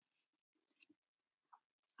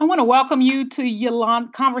I want to welcome you to Yolanda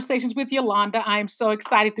Conversations with Yolanda. I'm so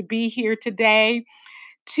excited to be here today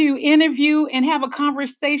to interview and have a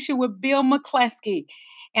conversation with Bill McCleskey.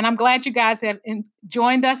 And I'm glad you guys have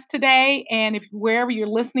joined us today. And if wherever you're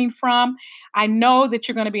listening from, I know that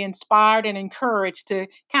you're going to be inspired and encouraged to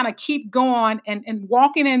kind of keep going and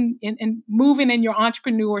walking and moving in your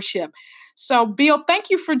entrepreneurship. So, Bill, thank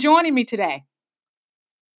you for joining me today.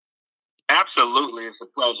 Absolutely. It's a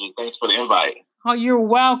pleasure. Thanks for the invite. Oh, you're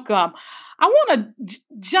welcome. I want to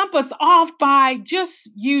jump us off by just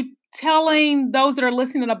you telling those that are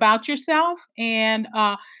listening about yourself. And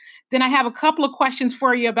then I have a couple of questions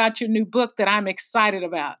for you about your new book that I'm excited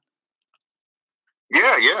about.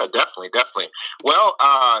 Yeah, definitely. Well,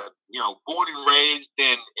 born and raised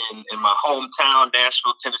in my hometown,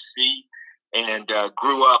 Nashville, Tennessee, and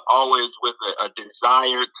grew up always with a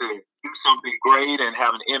desire to do something great and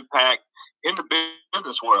have an impact in the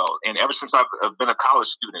business world. And ever since I've been a college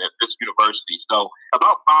student at Fisk University. So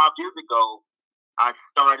about 5 years ago, I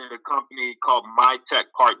started a company called My Tech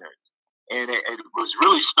Partners. And it was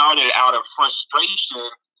really started out of frustration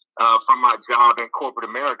from my job in corporate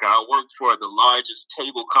America. I worked for the largest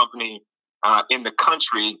cable company in the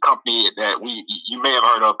country, company that you may have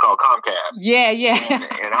heard of called Comcast. Yeah.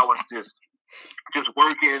 And I was just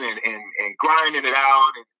working and grinding it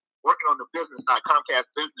out and working on the business side, Comcast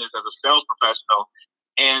business as a sales professional.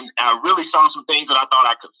 And I really saw some things that I thought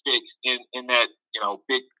I could fix in that,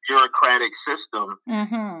 big bureaucratic system.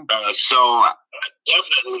 Mm-hmm. So I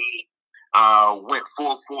definitely went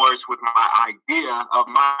full force with my idea of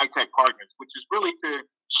My Tech Partners, which is really to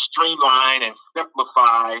streamline and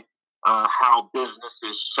simplify how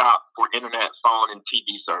businesses shop for internet, phone, and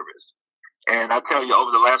TV service. And I tell you, over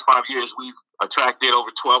the last 5 years, we've attracted over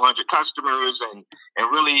 1,200 customers and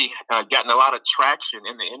really gotten a lot of traction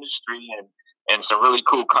in the industry and some really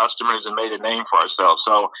cool customers and made a name for ourselves.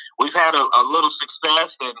 So we've had a little success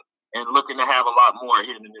and looking to have a lot more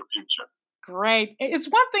here in the near future. Great. It's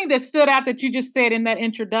one thing that stood out that you just said in that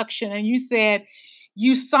introduction, and you said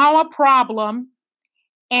you saw a problem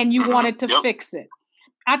and you wanted to fix it.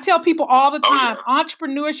 I tell people all the time,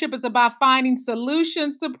 entrepreneurship is about finding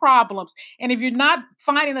solutions to problems. And if you're not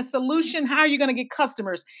finding a solution, how are you going to get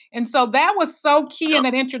customers? And so that was so key in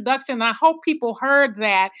that introduction. And I hope people heard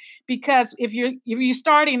that, because if you're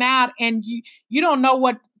starting out and you don't know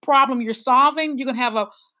what problem you're solving, you're going to have a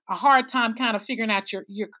hard time kind of figuring out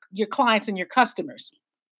your clients and your customers.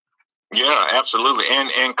 Yeah, absolutely.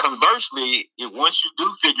 And conversely, once you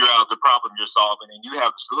do figure out the problem you're solving and you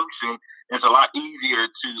have the solution, it's a lot easier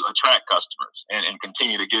to attract customers and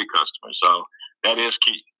continue to get customers. So that is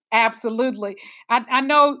key. Absolutely. I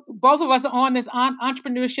know both of us are on this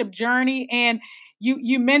entrepreneurship journey, and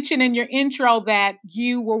you mentioned in your intro that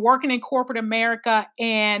you were working in corporate America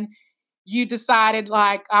and you decided,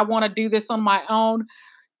 like, I want to do this on my own.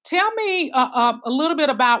 Tell me a little bit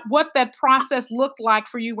about what that process looked like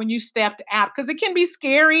for you when you stepped out, because it can be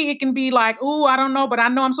scary. It can be like, oh, I don't know, but I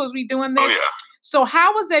know I'm supposed to be doing this. Oh, yeah. So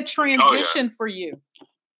how was that transition for you?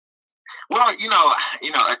 Well, and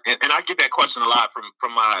I get that question a lot from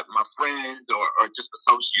my friends or just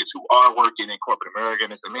associates who are working in corporate America.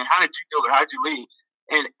 And they say, man, how did you do it? How did you leave?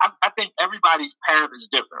 And I think everybody's path is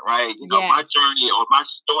different, right? My journey or my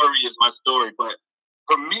story is my story. But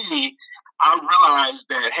for me, I realized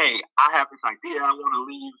that, hey, I have this idea. I want to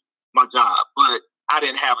leave my job, but I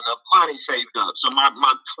didn't have enough money saved up. So my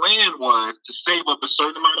plan was to save up a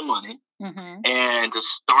certain amount of money and to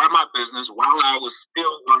start my business while I was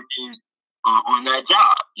still working on that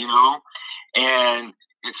job, And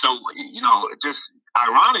so, just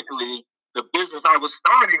ironically, the business I was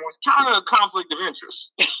starting was kind of a conflict of interest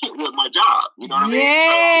with my job. You know what I mean?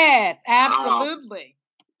 Yes, absolutely.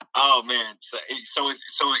 Oh man! So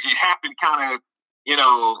it happened kind of,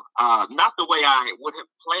 not the way I would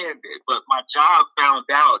have planned it. But my job found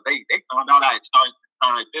out. They found out I had started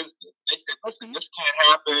my business. They said, "Listen, this can't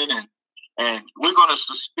happen, and we're going to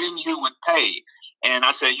suspend you with pay." And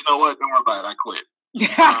I said, "You know what? Don't worry about it. I quit."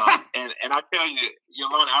 and I tell you,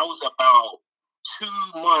 Yolanda, I was about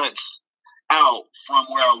 2 months out from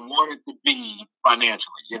where I wanted to be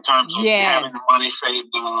financially in terms of having the money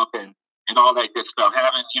saved up and all that good stuff.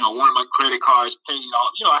 Having, one of my credit cards paid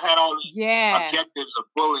off. I had all these objectives of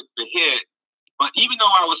bullets to hit. But even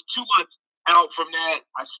though I was 2 months out from that,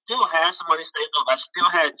 I still had some money saved up. I still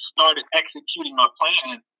had started executing my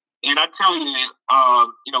plan. And I tell you,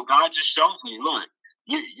 God just showed me, look,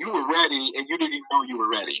 you were ready and you didn't even know you were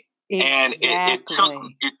ready. Exactly. And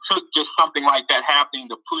it took just something like that happening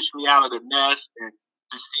to push me out of the nest and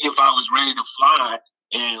to see if I was ready to fly.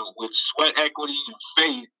 And with sweat equity and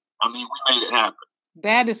faith, we made it happen.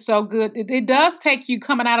 That is so good. It does take you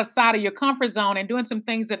coming outside of your comfort zone and doing some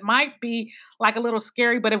things that might be like a little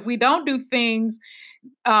scary. But if we don't do things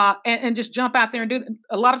and just jump out there and do it,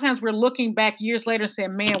 a lot of times we're looking back years later and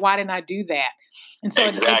saying, man, why didn't I do that? And so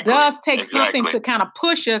it does take something to kind of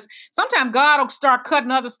push us. Sometimes God will start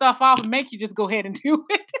cutting other stuff off and make you just go ahead and do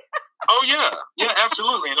it. Oh, yeah,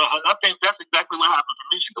 absolutely. And I think that's exactly what happened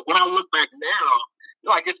for me. But when I look back now,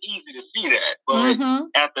 like, it's easy to see that. But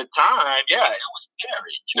at the time, yeah, it was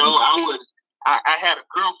scary. You know, I had a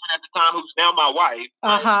girlfriend at the time who's now my wife.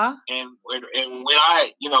 Right? And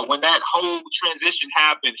when that whole transition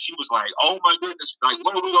happened, she was like, oh my goodness, like,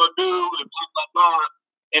 what are we going to do? And blah, blah, blah.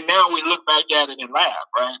 And now we look back at it and laugh,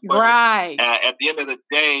 right? But, right. At the end of the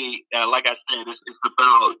day, like I said, it's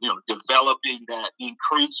about, developing that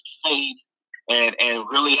increased faith and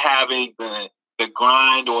really having the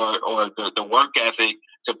grind or the work ethic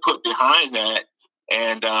to put behind that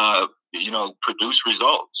and, produce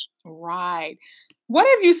results. Right. What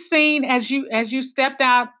have you seen as you stepped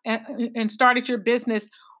out and started your business?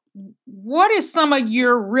 What is some of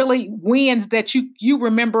your really wins that you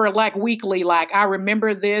remember like weekly? Like, I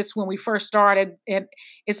remember this when we first started, and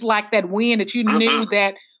it's like that win that you knew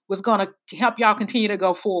that was going to help y'all continue to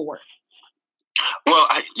go forward. Well,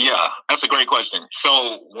 that's a great question.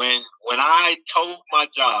 So when I told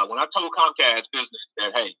Comcast Business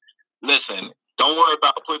that, hey, listen, don't worry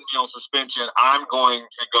about putting me on suspension. I'm going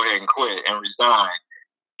to go ahead and quit and resign.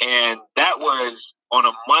 And that was on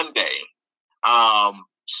a Monday.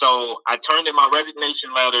 So I turned in my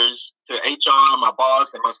resignation letters to HR, my boss,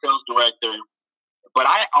 and my sales director, but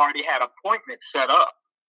I already had appointments set up.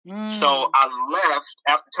 So I left,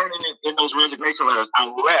 after turning in those resignation letters, I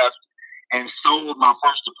left and sold my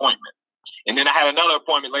first appointment. And then I had another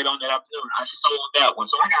appointment later on that afternoon. I sold that one.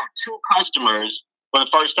 So I got 2 customers for the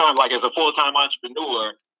first time, like as a full-time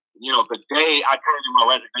entrepreneur, the day I turned in my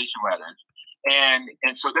resignation letters.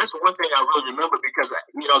 And so that's one thing I really remember because,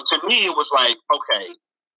 to me, it was like, okay,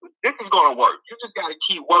 this is going to work. You just got to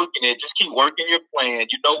keep working it. Just keep working your plan.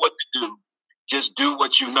 You know what to do. Just do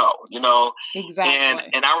what you know, Exactly.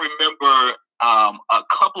 And I remember a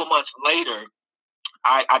couple of months later,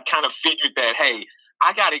 I kind of figured that, hey,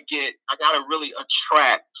 I got to really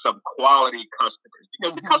attract some quality customers.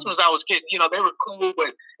 Because the customers I was getting, they were cool, but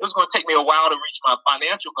it was going to take me a while to reach my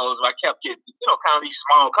financial goals if I kept getting, kind of these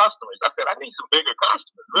small customers. I said, I need some bigger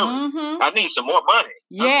customers, really. I need some more money.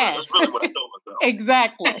 Yes. That's really what I told myself.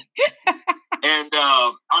 Exactly. And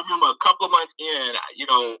I remember a couple of months in,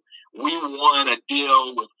 we won a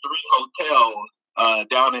deal with 3 hotels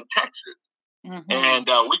down in Texas. And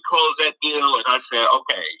we closed that deal, and I said,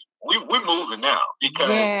 okay, we're moving now because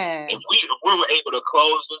if we were able to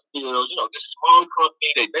close this deal, this small company,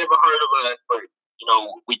 they never heard of us, but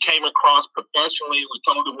we came across professionally. We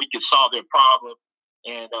told them we could solve their problem,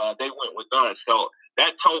 and they went with us. So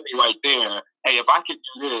that told me right there, hey, if I could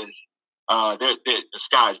do this, the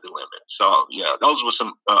sky's the limit. So yeah, those were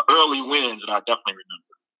some early wins that I definitely remember.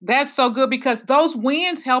 That's so good because those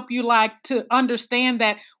wins help you to understand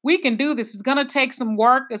that we can do this. It's going to take some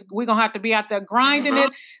work. We're going to have to be out there grinding it,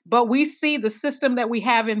 but we see the system that we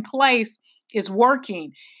have in place is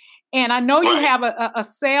working. And I know you have a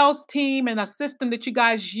sales team and a system that you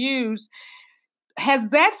guys use. Has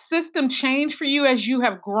that system changed for you as you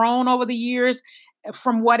have grown over the years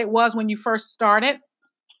from what it was when you first started?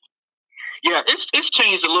 Yeah, it's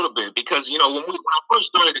changed a little bit because, when I first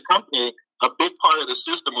started the company, a big part of the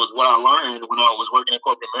system was what I learned when I was working at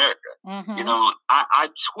corporate America. I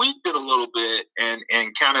tweaked it a little bit and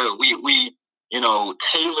kind of we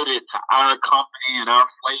tailored it to our company and our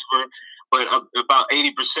flavor. But about 80%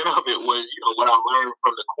 of it was, what I learned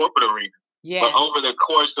from the corporate arena. Yes. But over the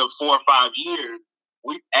course of 4 or 5 years,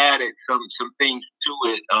 we've added some things to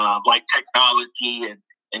it, like technology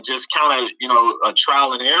and just kind of, a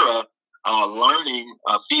trial and error. Learning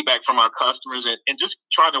feedback from our customers and just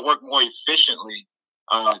trying to work more efficiently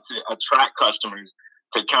to attract customers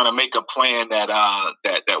to kind of make a plan that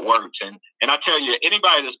works. And I tell you,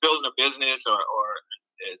 anybody that's building a business or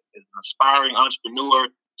is an aspiring entrepreneur,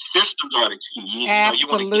 systems are the key. You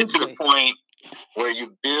want to get to the point where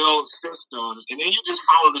you build systems and then you just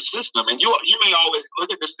follow the system. And you may always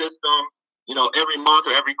look at the system, every month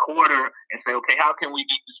or every quarter and say, okay, how can we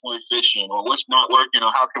make this more efficient or what's not working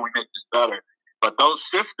or how can we make this better? But those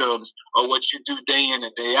systems are what you do day in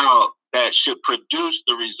and day out that should produce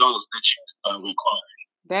the results that you require.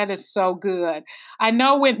 That is so good. I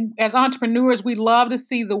know as entrepreneurs, we love to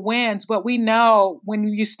see the wins, but we know when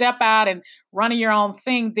you step out and running your own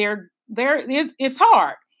thing, it's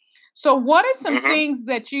hard. So what are some things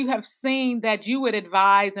that you have seen that you would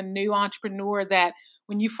advise a new entrepreneur that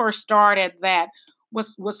when you first started that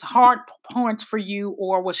was hard points for you,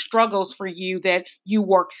 or was struggles for you that you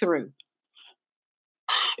worked through?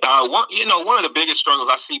 One of the biggest struggles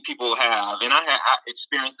I see people have, and I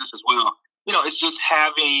experienced this as well. It's just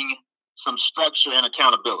having some structure and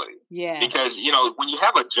accountability. Yeah. Because when you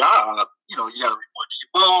have a job, you got to report to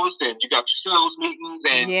your boss, and you got your sales meetings,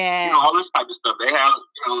 and all this type of stuff. They have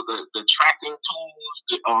the tracking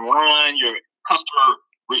tools online, your customer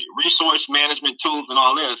resource management tools, and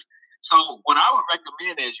all this. So what I would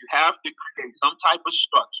recommend is you have to create some type of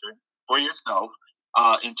structure for yourself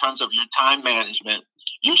in terms of your time management.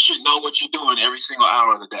 You should know what you're doing every single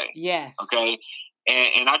hour of the day. Yes. Okay.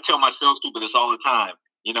 And I tell my salespeople this all the time.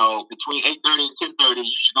 Between 8:30 and 10:30,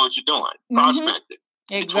 you should know what you're doing. Prospecting.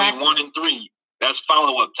 Exactly. Between 1 and 3, that's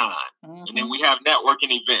follow-up time. And then we have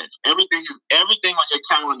networking events. Everything on your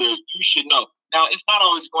calendar, you should know. Now, it's not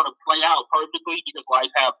always going to play out perfectly because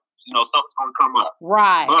life happens. Something's going to come up.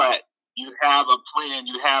 Right. But you have a plan.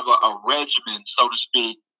 You have a regimen, so to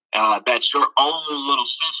speak, that's your own little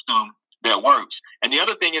system that works. And the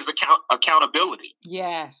other thing is accountability.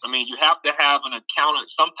 Yes. I mean, you have to have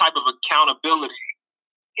some type of accountability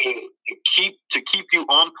to keep you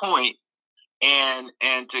on point and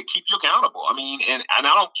to keep you accountable. I mean, and I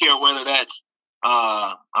don't care whether that's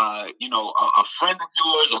a friend of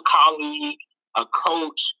yours, a colleague, a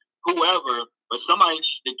coach, whoever, but somebody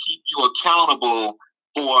needs to keep you accountable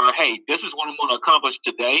for, hey, this is what I'm going to accomplish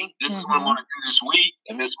today. This is what I'm going to do this week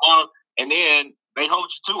and this month. And then they hold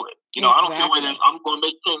you to it. Exactly. I don't care whether I'm going to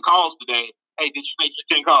make 10 calls today. Hey, did you make your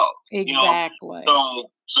 10 calls? Exactly.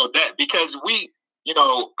 So that, because we, if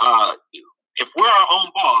we're our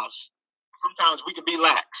own boss, sometimes we can be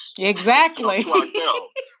lax. Exactly. To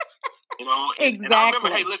ourselves. Exactly. And I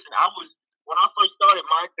remember, hey, listen, when I first started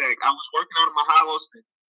MyTech, I was working out of my house. And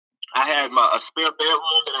I had a spare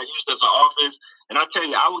bedroom that I used as an office. And I tell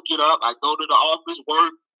you, I would get up, I'd go to the office,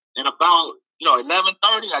 work, and about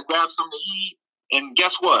 11:30, I grab something to eat. And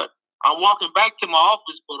guess what? I'm walking back to my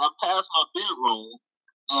office, but I passed my bedroom,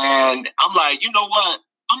 and I'm like, you know what?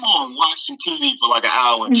 I'm gonna watch some TV for like an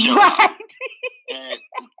hour and chill. Right. And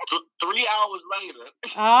 3 hours later,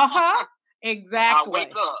 exactly, I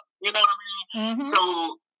wake up. You know what I mean?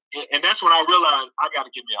 So, and that's when I realized I got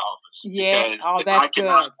to get me an office. Yeah. Oh, that's good.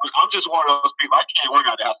 I'm just one of those people. I can't work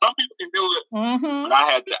out the house. Some people can do it, but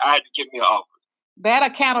I had to get me an office. That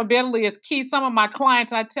accountability is key. Some of my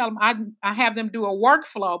clients, I tell them, I have them do a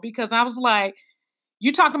workflow, because I was like,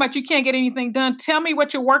 you talking about you can't get anything done. Tell me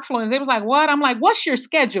what your workflow is. They was like, what? I'm like, what's your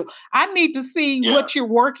schedule? I need to see what you're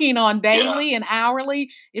working on daily and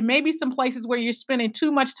hourly. It may be some places where you're spending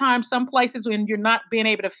too much time, some places when you're not being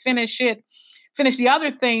able to finish the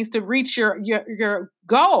other things to reach your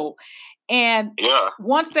goal. And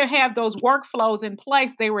once they have those workflows in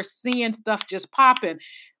place, they were seeing stuff just popping.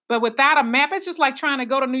 But without a map, it's just like trying to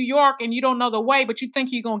go to New York and you don't know the way, but you think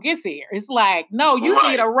you're going to get there. It's like, no, you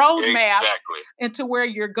need a roadmap into where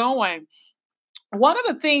you're going. One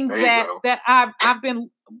of the things that I've been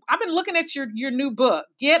looking at your new book,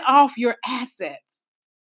 Get Off Your Assets.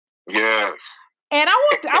 Yes. And I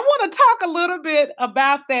want to talk a little bit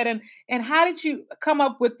about that, and how did you come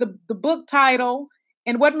up with the book title,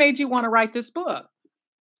 and what made you want to write this book?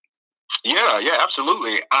 Yeah,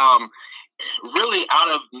 absolutely. Really out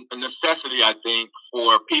of necessity, I think,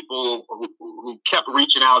 for people who kept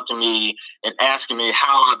reaching out to me and asking me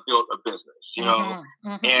how I built a business,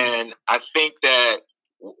 And I think that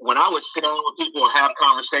when I would sit down with people and have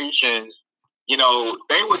conversations,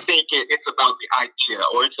 they would think it's about the idea,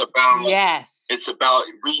 or it's about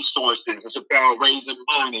resources, it's about raising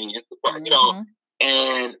money, it's about,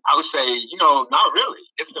 and I would say, not really.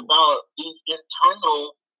 It's about these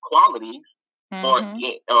internal qualities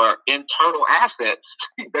or internal assets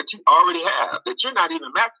that you already have that you're not even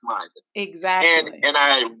maximizing. Exactly. And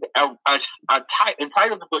I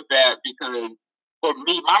entitled the book that because for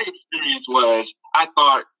me, my experience was I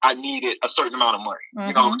thought I needed a certain amount of money,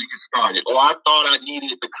 to get started, or I thought I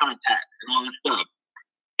needed the contacts and all this stuff.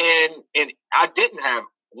 And I didn't have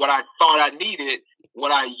what I thought I needed.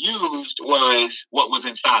 What I used was what was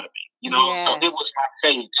inside of me, So it was my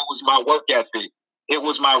faith, it was my work ethic, it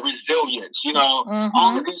was my resilience,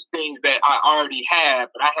 all of these things that I already had,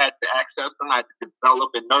 but I had to access them, I had to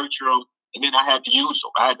develop and nurture them, and then I had to use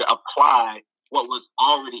them. I had to apply what was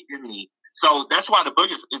already in me. So that's why the book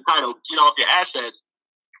is entitled Get Off Your Assets,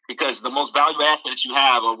 because the most valuable assets you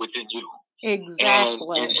have are within you.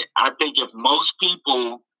 Exactly. And I think if most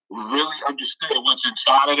people really understood what's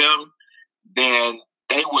inside of them, then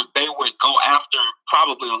they would go after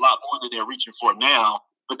probably a lot more than they're reaching for now,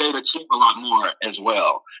 but they'd achieve a lot more as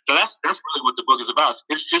well. So that's really what the book is about.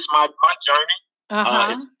 It's just my journey.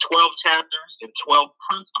 It's 12 chapters and 12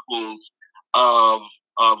 principles of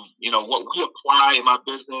what we apply in my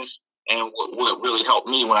business and what really helped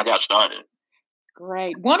me when I got started.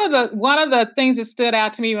 Great. One of the things that stood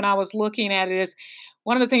out to me when I was looking at it is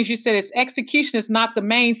one of the things you said is execution is not the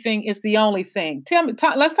main thing; it's the only thing.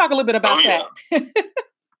 Let's talk a little bit about that. Hey,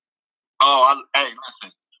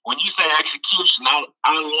 listen. When you say execution,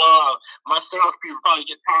 I love my salespeople probably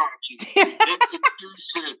get tired of you.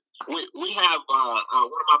 Execution. We have one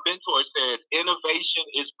of my mentors said, innovation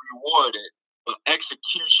is rewarded, but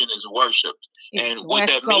execution is worshipped. And what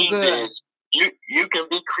that means is you can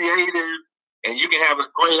be creative and you can have a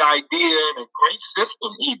great idea and a great system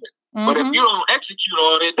even. But if you don't execute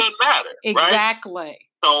on it, it doesn't matter. Exactly. Right?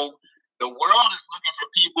 So the world is looking for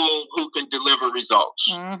people who can deliver results.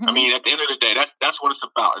 I mean, at the end of the day, that's what it's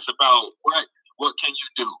about. It's about what can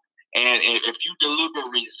you do? And if you deliver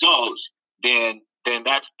results, then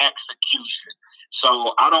that's execution.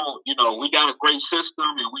 So I don't, we got a great system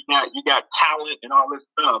and you got talent and all this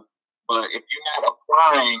stuff. But if you're not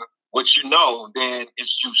applying what you know, then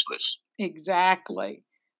it's useless. Exactly.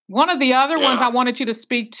 One of the other ones I wanted you to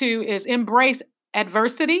speak to is embrace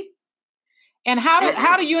adversity. And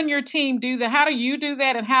how do you and your team do that? How do you do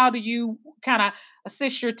that? And how do you kind of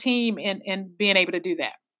assist your team in being able to do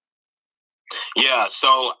that? Yeah,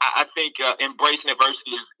 so I think embracing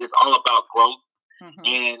adversity is all about growth.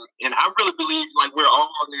 And I really believe like we're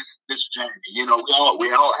all on this journey.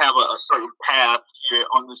 We all have a certain path here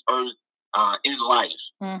on this earth in life.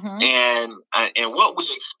 And what we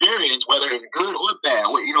experience, whether it's good or bad,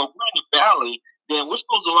 if we're in the valley, then we're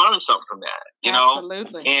supposed to learn something from that,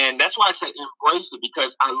 Absolutely. And that's why I say embrace it,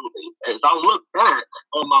 because as I look back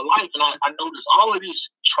on my life and I noticed all of these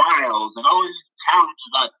trials and all of these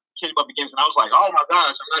challenges I came up against, and I was like, oh my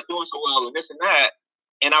gosh, I'm not doing so well and this and that.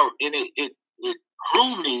 And it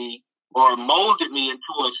grew me or molded me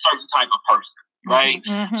into a certain type of person, right?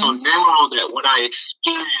 So now that when I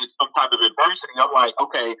experience some type of adversity, I'm like,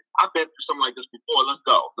 okay, I've been through something like this before. Let's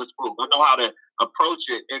go. Let's move. I know how to approach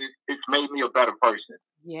it, and it's made me a better person.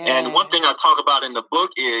 Yes. And one thing I talk about in the book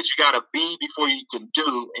is you got to be before you can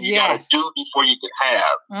do, and you got to do before you can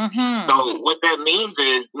have. So what that means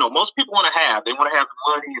is, most people want to have. They want to have the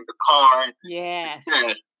money and the car. Yes.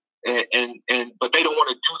 But they don't want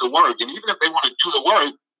to do the work. And even if they want to do the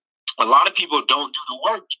work, a lot of people don't do the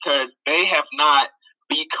work because they have not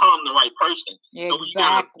become the right person. Exactly. So you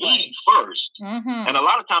got to be first. And a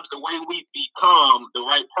lot of times the way we become the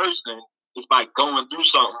right person is by going through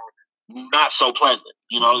something not so pleasant.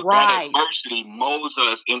 That adversity molds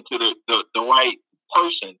us into the right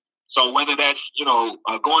person. So whether that's,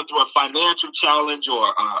 going through a financial challenge or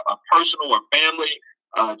a personal or family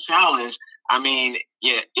challenge, I mean,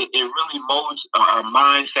 it really molds our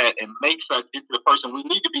mindset and makes us into the person we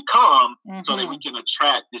need to become so that we can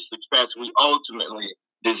attract the success we ultimately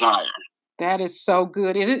desire. That is so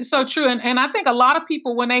good. It is so true. And I think a lot of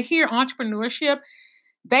people, when they hear entrepreneurship,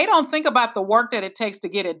 they don't think about the work that it takes to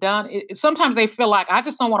get it done. Sometimes they feel like, I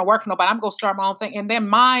just don't want to work for nobody. I'm going to start my own thing. And their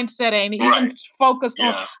mindset ain't even focused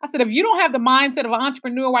on. I said, if you don't have the mindset of an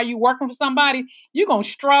entrepreneur while you're working for somebody, you're going to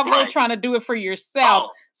struggle trying to do it for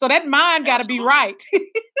yourself. So that mind got to be right.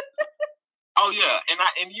 Oh, yeah.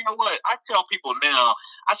 And you know what? I tell people now,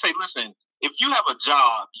 I say, listen, if you have a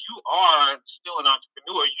job, you are still an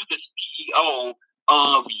entrepreneur. You're the CEO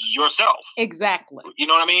of yourself. Exactly. You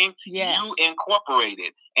know what I mean? Yes. You incorporate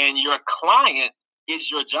it, and your client is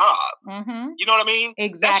your job. You know what I mean?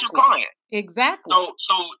 Exactly. That's your client. Exactly.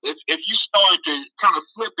 So if you start to kind of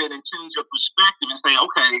flip it and change your perspective and say,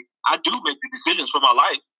 okay, I do make the decisions for my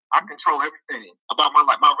life. I control everything about my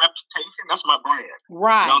life. My reputation, that's my brand.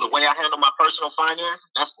 Right. The way I handle my personal finance,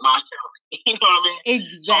 that's my talent. You know what I mean?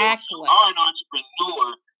 Exactly. So you are an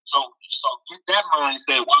entrepreneur. So get that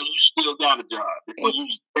mindset while you still got a job before you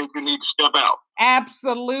think you need to step out.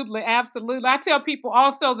 Absolutely. Absolutely. I tell people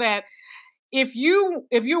also that if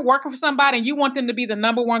you're working for somebody and you want them to be the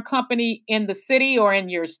number one company in the city or in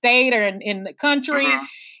your state or in the country,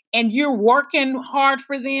 and you're working hard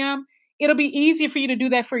for them, it'll be easier for you to do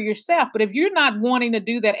that for yourself. But if you're not wanting to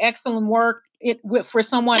do that excellent work for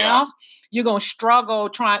someone else, you're going to struggle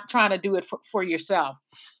trying to do it for yourself.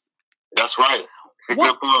 That's right. It's a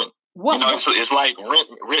good point. It's like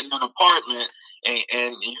renting an apartment,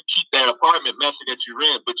 and you keep that apartment messy that you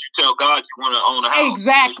rent, but you tell God you want to own a house.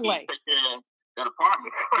 Exactly. So you take care of that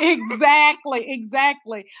apartment.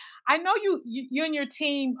 Exactly. I know you and your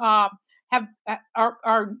team are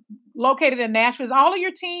located in Nashville. Is all of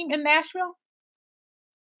your team in Nashville?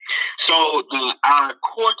 So our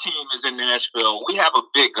core team is in Nashville. We have a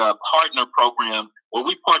big partner program where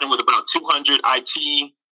we partner with about 200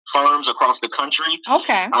 IT firms across the country.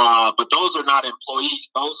 Okay. But those are not employees.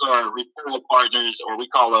 Those are referral partners, or we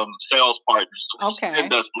call them sales partners. So okay.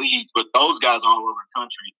 Send us leads, but those guys are all over the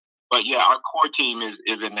country. But yeah, our core team is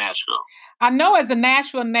in Nashville. I know, as a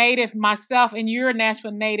Nashville native myself, and you're a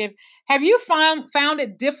Nashville native, have you found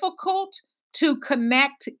it difficult to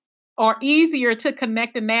connect, or easier to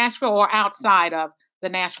connect in Nashville or outside of the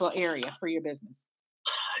Nashville area for your business?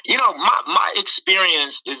 You know, my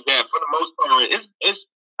experience is that for the most part, it's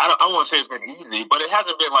I don't want to say it's been easy, but it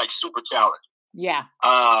hasn't been like super challenging. Yeah.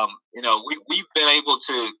 You know, we've been able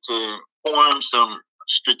to form some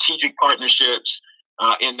strategic partnerships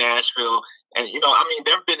in Nashville. And, you know, I mean,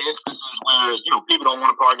 there have been instances where, you know, people don't want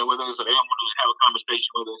to partner with us or they don't want to have a conversation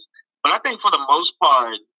with us. But I think for the most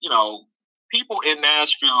part, you know, people in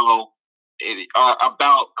Nashville are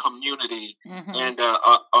about community and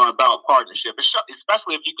are about partnership,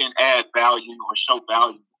 especially if you can add value or show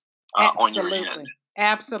value on your end.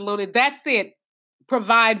 Absolutely. That's it.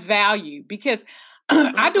 Provide value, because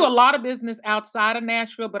I do a lot of business outside of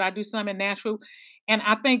Nashville, but I do some in Nashville. And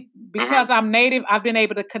I think because I'm native, I've been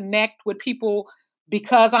able to connect with people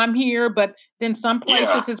because I'm here. But then some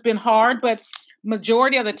places it's been hard, but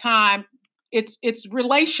majority of the time it's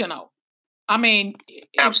relational. I mean,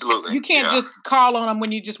 absolutely. You can't just call on them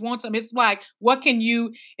when you just want them. It's like,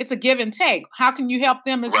 it's a give and take. How can you help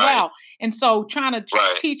them as well? And so trying to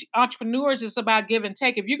teach entrepreneurs is about give and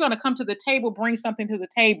take. If you're going to come to the table, bring something to the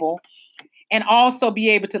table, and also be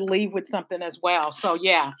able to leave with something as well. So,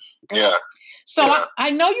 yeah. So I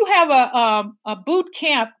know you have a boot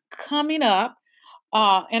camp coming up,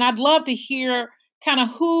 and I'd love to hear kind of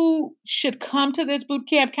who should come to this boot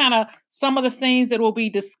camp, kind of some of the things that will be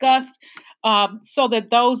discussed, so that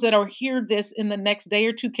those that are hear this in the next day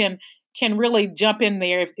or two can really jump in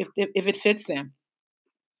there if it fits them.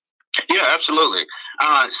 Yeah, absolutely.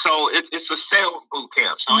 So it's a sales boot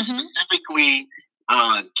camp. So it's specifically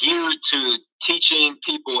geared to teaching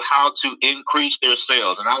people how to increase their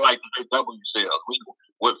sales. And I like to say double your sales.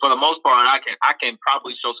 For the most part, I can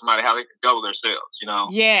probably show somebody how they can double their sales, you know,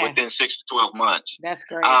 within 6 to 12 months. That's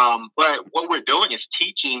great. But what we're doing is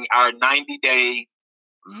teaching our 90-day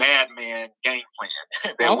madman game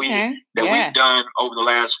plan that we've done over the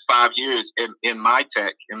last 5 years in my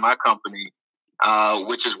tech, in my company,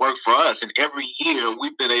 which has worked for us. And every year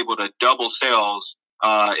we've been able to double sales,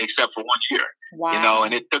 except for 1 year. Wow. You know,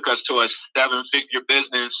 and it took us to a 7-figure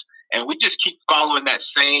business, and we just keep following that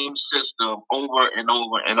same system over and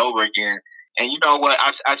over and over again. And you know what?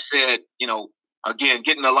 I said, you know, again,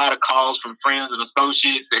 getting a lot of calls from friends and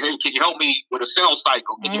associates that, hey, can you help me with a sales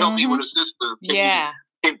cycle? Can you help me with a system? Can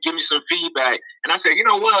you give me some feedback? And I said, you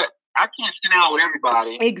know what? I can't sit down with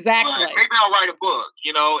everybody. Exactly. But maybe I'll write a book,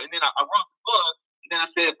 you know. And then I wrote the book, and then I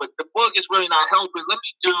said, but the book is really not helping.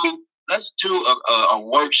 Let's do a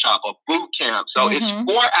workshop, a boot camp. So it's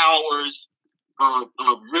 4 hours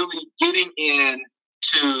of really getting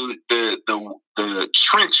into the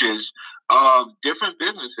trenches of different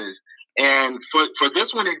businesses. And for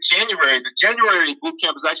this one in January, the January boot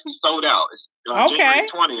camp is actually sold out. It's January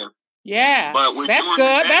 20th. Yeah, but that's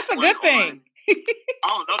good. That's a good thing.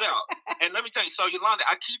 Oh, no doubt. And let me tell you, so Yolanda,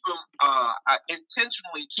 I keep them, I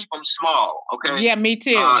intentionally keep them small. Okay. Yeah, me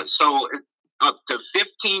too. So it's up to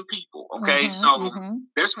 15 people. Okay.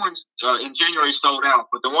 This one's in January sold out,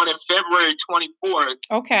 but the one in February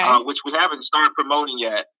 24th, which we haven't started promoting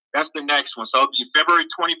yet, that's the next one. So it'll be February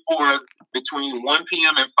 24th between 1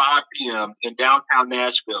 p.m. and 5 p.m. in downtown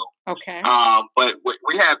Nashville. Okay. But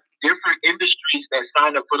we have different industries that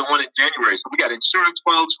signed up for the one in January. So we got insurance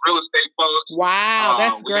folks, real estate folks. Wow,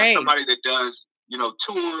 that's great. We got somebody that does, you know,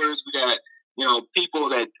 tours. We got, you know, people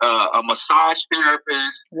that a massage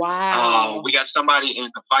therapist. Wow. We got somebody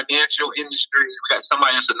in the financial industry. We got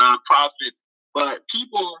somebody that's a nonprofit. But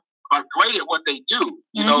people are great at what they do.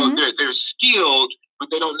 You know, they're skilled, but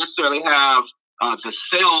they don't necessarily have the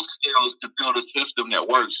sales skills to build a system that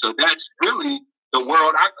works. So that's really the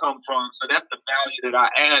world I come from. So that's the value that I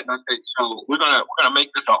add. And I say, so we're gonna make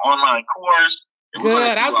this an online course.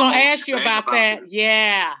 Good. I was gonna ask you about that. This.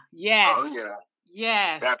 Yeah. Yes. Oh yeah.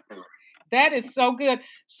 Yes. Definitely. That is so good.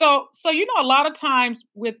 So you know, a lot of times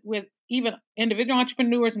with even individual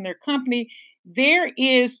entrepreneurs and their company, there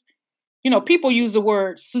is, you know, people use the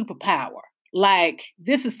word superpower. Like,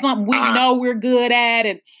 this is something we know we're good at,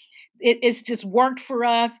 and it's just worked for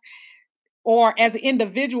us. Or as an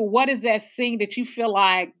individual, what is that thing that you feel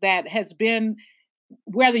like that has been,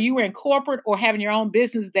 whether you were in corporate or having your own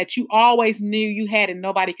business, that you always knew you had and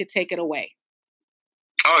nobody could take it away?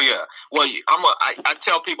 Oh yeah. Well, I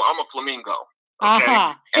tell people I'm a flamingo.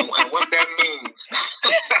 Okay. And what that means,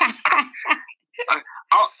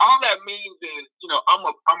 all that means is, I'm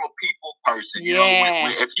a people person.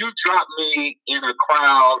 Yes. If you drop me in a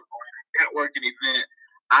crowd or a networking event,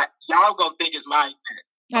 y'all gonna think it's my event.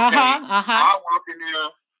 Okay? I walk in there,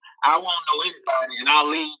 I won't know anybody, and I'll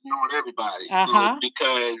leave knowing everybody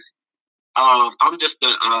because I'm just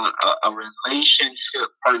a relationship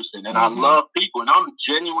person, and I love people, and I'm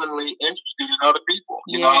genuinely interested in other people.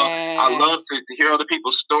 I love to hear other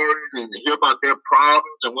people's stories and to hear about their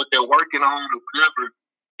problems and what they're working on or whatever.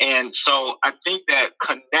 And so I think that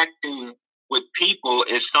connecting with people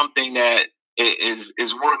is something that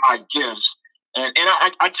is one of my gifts. And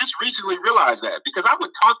I just recently realized that, because I would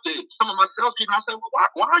talk to some of my salespeople and I say, well,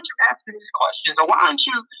 why aren't you asking these questions? Or why aren't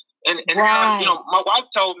you? And my wife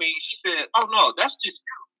told me, she said, oh, no, that's just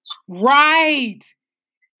you. Right.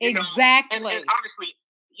 Exactly. And obviously,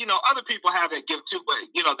 other people have that gift too, but,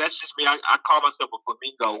 that's just me. I call myself a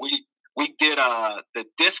flamingo. We did the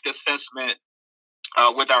DISC assessment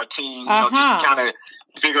with our team, just kind of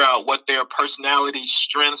figure out what their personality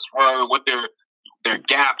strengths were, what their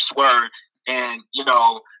gaps were. And,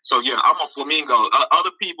 so yeah, I'm a flamingo.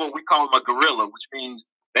 Other people, we call them a gorilla, which means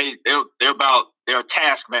they're a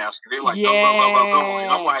taskmaster. They're like, go, go, go, go, go. And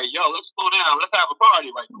I'm like, yo, let's slow down. Let's have a party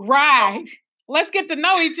right. Let's get to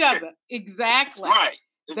know each other. Exactly. Right.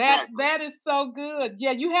 Exactly. That is so good.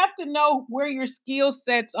 Yeah, you have to know where your skill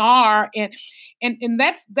sets are, and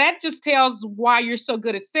that just tells why you're so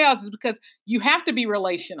good at sales, is because you have to be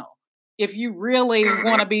relational if you really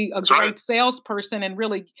want to be a great salesperson and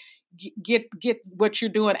really get what you're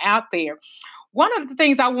doing out there. One of the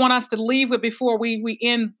things I want us to leave with before we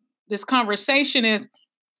end this conversation is,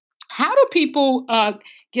 how do people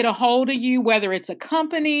get a hold of you, whether it's a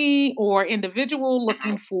company or individual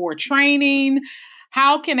looking for training?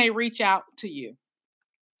 How can they reach out to you?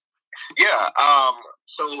 Yeah,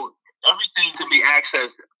 so everything can be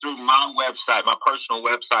accessed through my website, my personal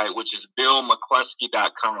website, which is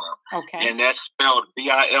BillMcCleskey.com. Okay. And that's spelled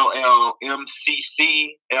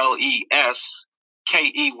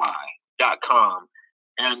BillMcCleskey.com.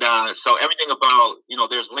 And so everything about,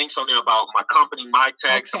 there's links on there about my company,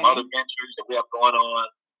 MyTech, some other ventures that we have going on,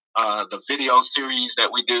 the video series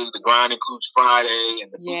that we do, The Grind Includes Friday,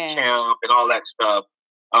 and the boot camp and all that stuff,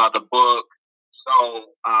 the book. So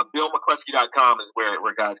BillMcCleskey.com is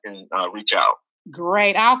where guys can reach out.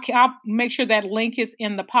 Great. I'll make sure that link is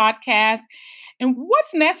in the podcast. And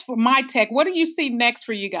what's next for MyTech? What do you see next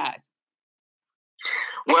for you guys?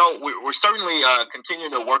 Well, we're certainly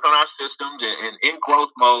continuing to work on our systems and in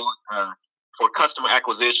growth mode for customer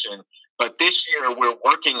acquisition. But this year, we're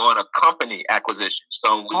working on a company acquisition.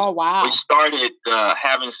 So we started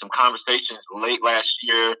having some conversations late last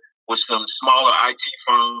year with some smaller IT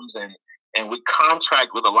firms, and we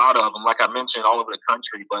contract with a lot of them, like I mentioned, all over the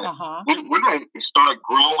country. But we're going to start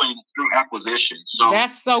growing through acquisition. So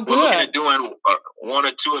that's so good. We're looking at doing one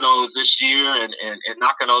or two of those this year and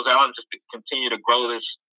knocking those out, and just to continue to grow this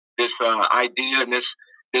idea and this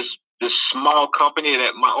small company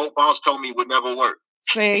that my old boss told me would never work.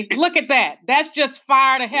 See, look at that. That's just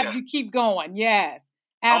fire to help you keep going. Yes,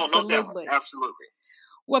 absolutely. Oh, no doubt. Absolutely.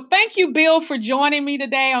 Well, thank you, Bill, for joining me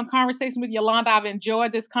today on Conversation with Yolanda. I've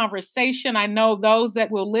enjoyed this conversation. I know those that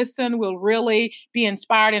will listen will really be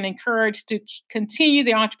inspired and encouraged to continue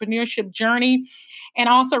the entrepreneurship journey, and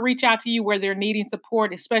also reach out to you where they're needing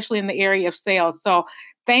support, especially in the area of sales. So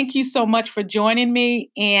thank you so much for joining me,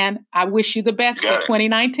 and I wish you the best for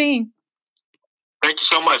 2019. Thank you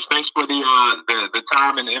so much. Thanks for the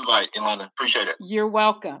time and the invite, Yolanda. Appreciate it. You're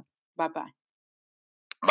welcome. Bye-bye.